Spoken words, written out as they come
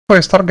Before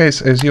you start,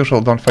 guys, as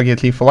usual, don't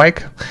forget leave a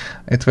like.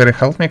 It very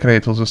help me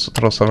create all this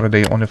tutorials every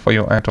day only for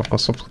you, and of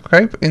course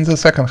subscribe. In the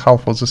second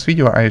half of this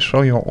video I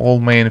show you all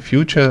main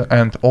features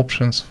and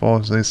options for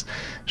this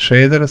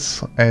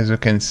shaders. As you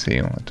can see,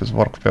 it is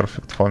work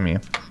perfect for me.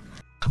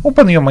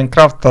 Open your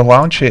Minecraft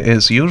launcher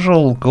as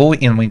usual, go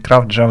in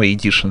Minecraft Java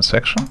Edition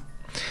section,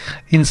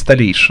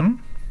 installation,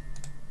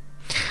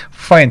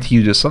 find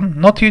Udisen,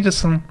 not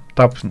Udisen,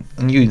 tap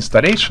new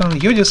installation,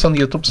 Udisen,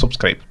 YouTube,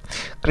 subscribe,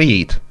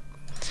 create.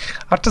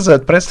 After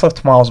that, press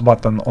left mouse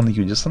button on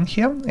Udisen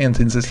here, and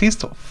in this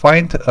list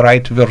find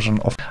right version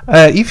of.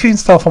 If you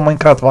install for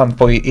Minecraft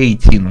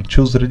 1.18,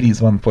 choose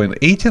release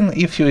 1.18.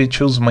 If you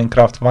choose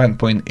Minecraft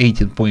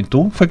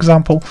 1.18.2, for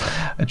example,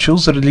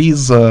 choose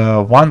release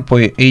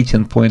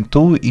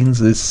 1.18.2 in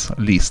this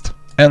list,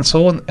 and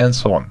so on and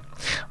so on.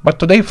 But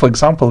today, for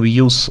example, we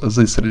use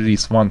this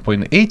release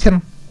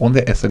 1.18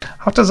 only as a.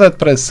 After that,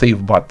 press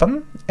save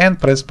button and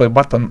press play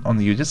button on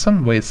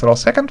Udisen. Wait for a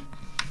second.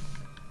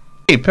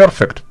 Okay,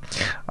 perfect.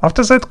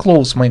 After that,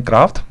 close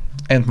Minecraft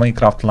and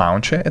Minecraft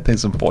launcher, it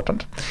is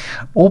important.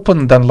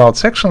 Open download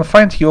section,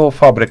 find your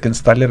Fabric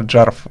installer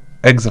jar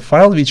exe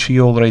file which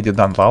you already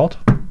download,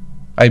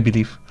 I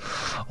believe.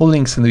 All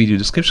links in the video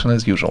description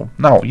as usual.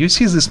 Now, you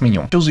see this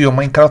menu. Choose your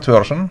Minecraft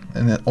version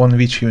on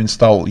which you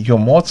install your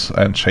mods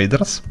and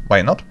shaders,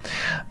 why not?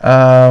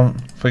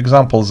 For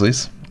example,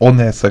 this.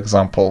 Only as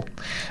example,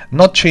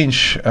 not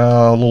change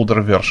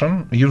loader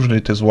version, usually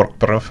it is work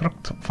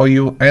perfect for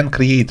you, and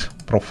create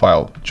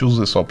profile, choose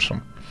this option.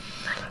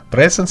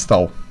 Press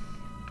install,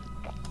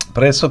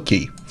 press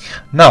OK.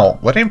 Now,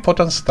 very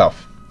important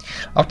stuff.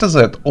 After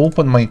that,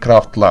 open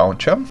Minecraft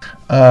launcher,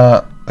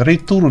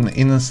 return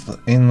in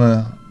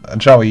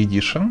Java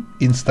Edition,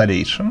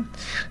 installation.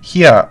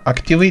 Here,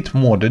 activate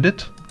mod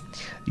edit.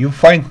 You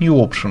find new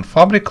option,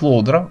 Fabric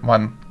Loader,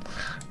 one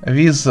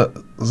with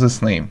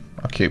this name.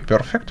 Okay,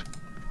 perfect.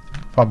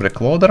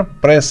 Fabric Loader.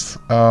 Press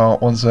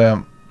on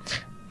the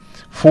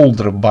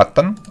folder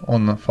button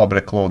on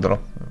Fabric Loader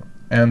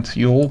and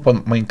you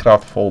open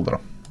Minecraft folder.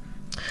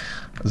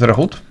 Very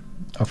good.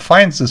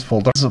 Find this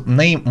folder.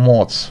 Name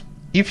mods.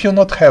 If you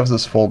not have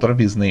this folder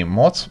with name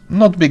mods,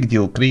 not big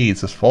deal. Create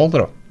this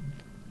folder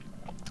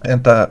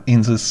and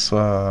in this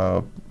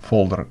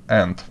folder,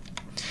 and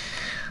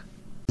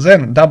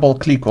then double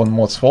click on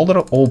mods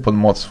folder. Open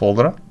mods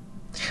folder.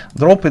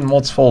 Drop in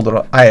mods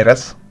folder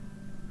Iris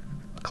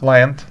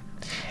client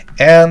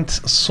and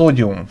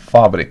sodium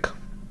fabric.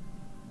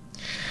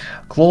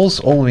 Close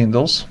all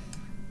windows.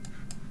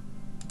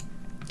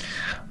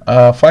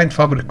 Find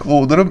Fabric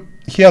Loader.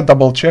 Here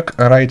double check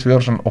right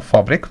version of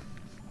Fabric.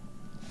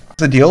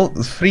 The deal,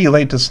 three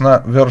latest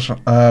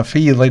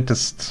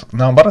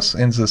numbers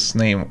in this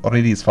name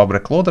release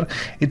Fabric Loader.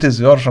 It is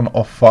version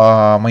of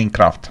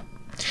Minecraft.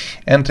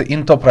 And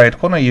in top right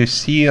corner you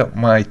see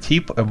my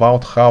tip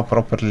about how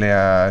properly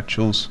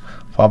choose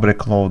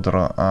Fabric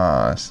Loader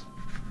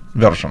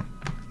version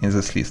in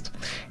this list.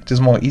 It is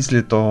more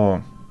easily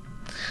to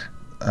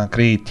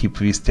create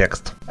tip with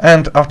text.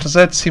 And after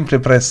that, simply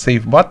press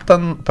save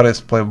button,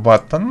 press play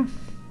button.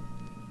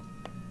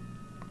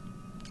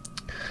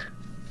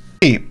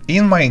 Okay,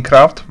 in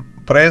Minecraft,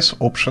 press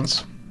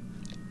options,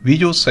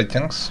 video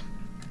settings,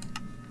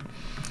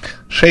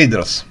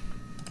 shaders.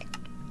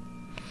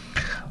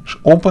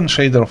 Open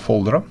shader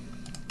folder.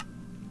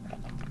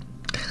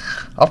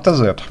 After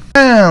that,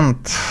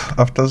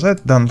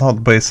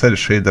 download BSL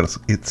Shaders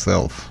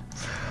itself.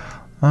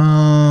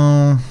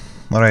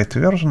 Right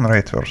version.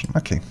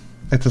 Okay,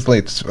 it is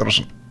latest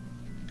version.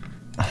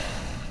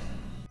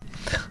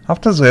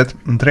 After that,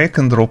 drag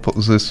and drop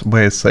this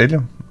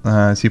BSL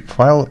zip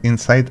file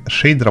inside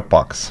shader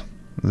packs.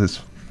 This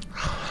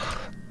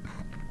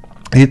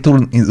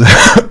return in the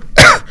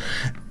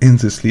in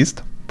this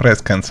list.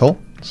 Press cancel.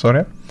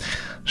 Sorry.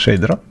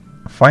 Shader.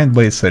 Find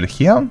BSL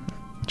here.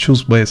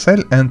 Choose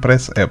BSL and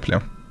press apply.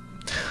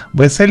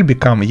 BSL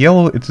become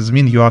yellow, it is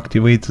mean you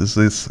activate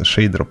this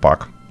shader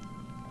pack.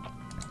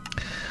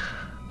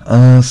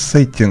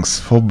 Settings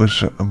for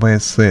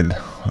BSL.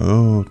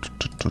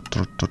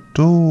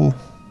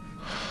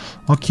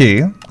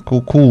 Okay,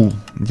 cool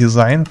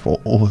design for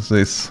all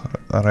this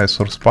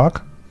resource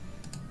pack.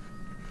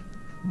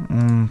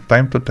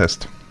 Time to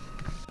test.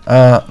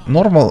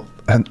 Normal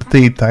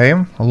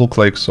daytime look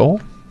like so,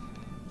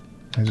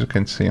 as you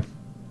can see.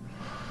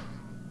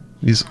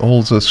 With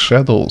all these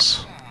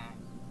shadows,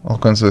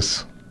 look at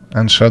this,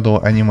 and shadow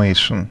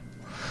animation,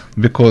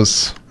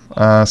 because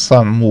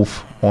sun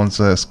move on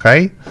the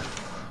sky,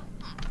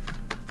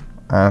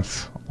 and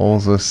all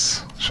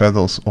these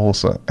shadows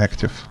also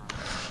active.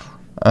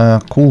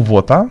 Cool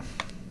water,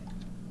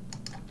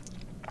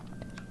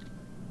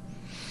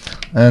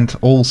 and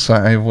also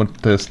I would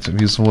test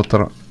with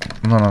water.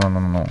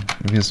 No,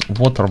 with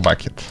water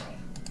bucket.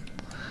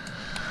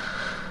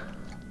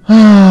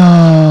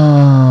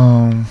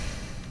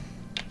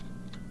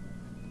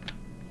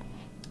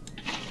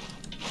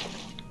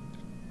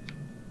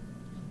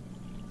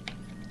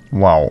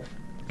 Wow.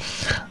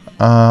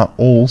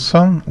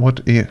 Also,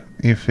 what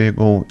if we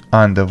go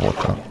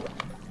underwater?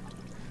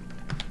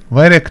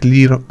 Very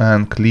clear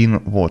and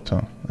clean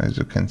water, as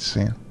you can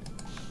see.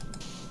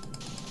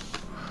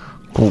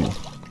 Cool.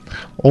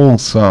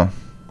 Also,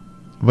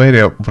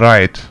 very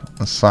bright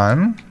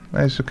sun,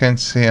 as you can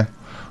see.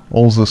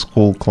 All these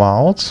cool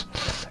clouds.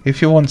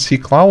 If you want to see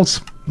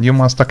clouds, you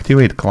must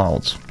activate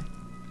clouds.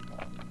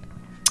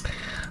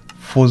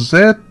 For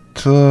that,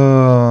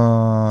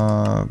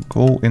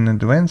 go in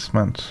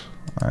advancement,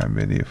 I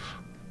believe.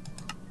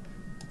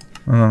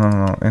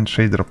 No, in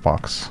shader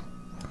packs.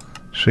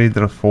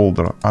 Shader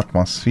folder,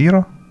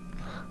 atmosphere,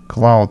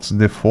 clouds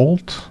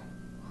default,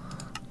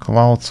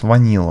 clouds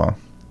vanilla.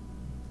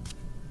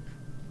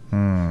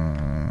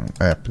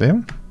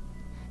 Apple.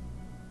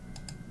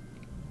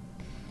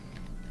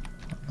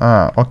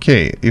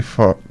 Okay, if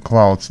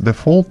clouds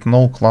default,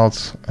 no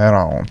clouds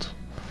around.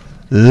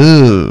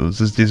 Ooh,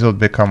 this dessert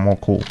become more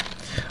cool.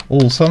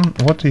 Also,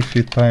 what if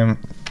we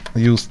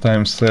use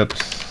time set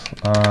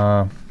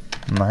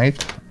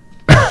night?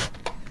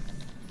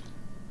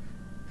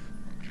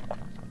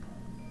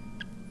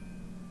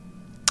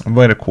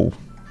 Very cool.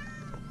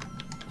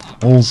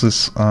 All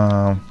this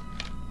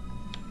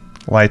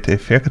light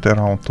effect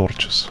around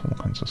torches.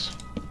 Look at this.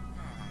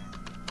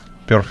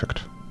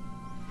 Perfect.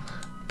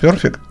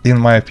 Perfect, in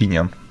my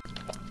opinion.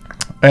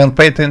 And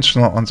pay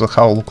attention on the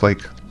how look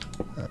like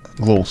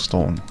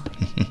glowstone.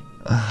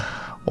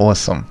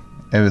 Awesome.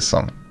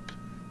 Awesome.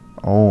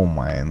 Oh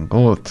my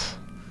god.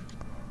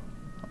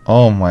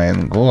 Oh my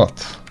god.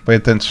 Pay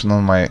attention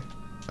on my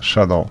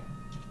shadow.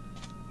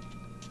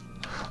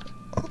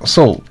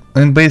 So,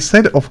 in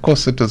BSL, of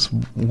course, it is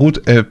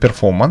good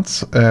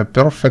performance,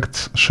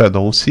 perfect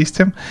shadow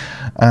system,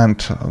 and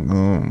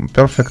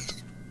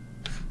perfect...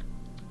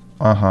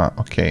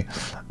 okay.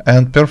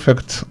 And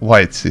perfect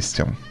light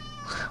system.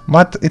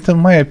 But in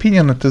my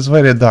opinion, it is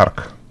very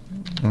dark.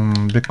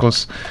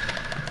 Because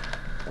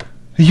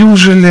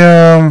usually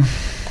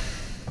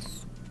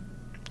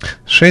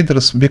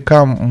shaders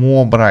become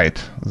more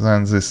bright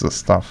than this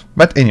stuff.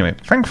 But anyway,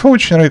 thank you for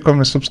watching.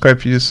 Recommend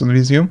subscribe to this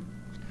video.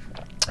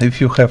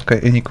 If you have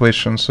any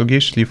questions,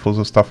 suggestions, leave all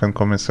the stuff in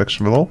comment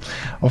section below.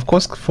 Of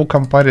course, for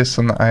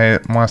comparison, I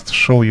must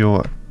show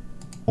you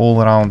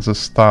all around the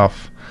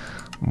stuff,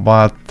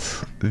 but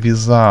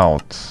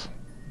without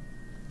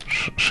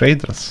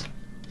shaders,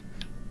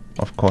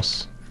 of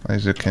course,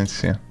 as you can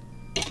see.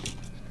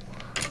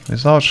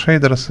 Without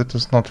shaders, it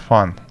is not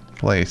fun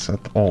place at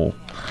all.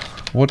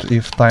 What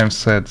if time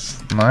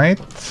sets night?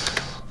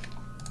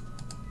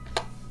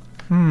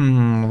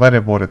 Very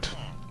bored.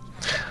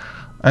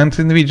 And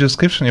in the video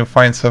description you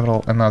find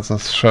several another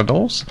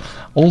shadows.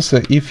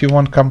 Also, if you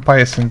want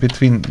comparison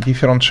between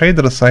different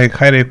shaders, I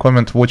highly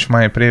recommend watch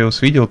my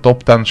previous video,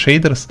 top 10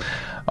 shaders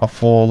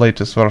for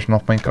latest version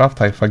of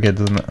Minecraft. I forget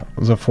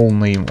the full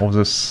name of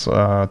this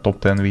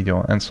top 10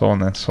 video, and so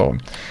on and so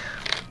on.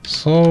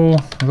 So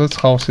that's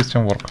how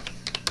system works.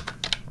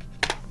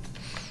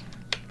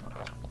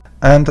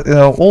 And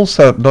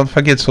also don't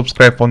forget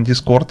subscribe on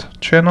Discord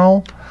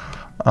channel.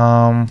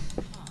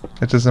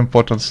 It is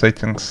important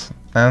settings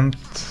and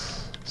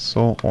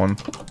so on.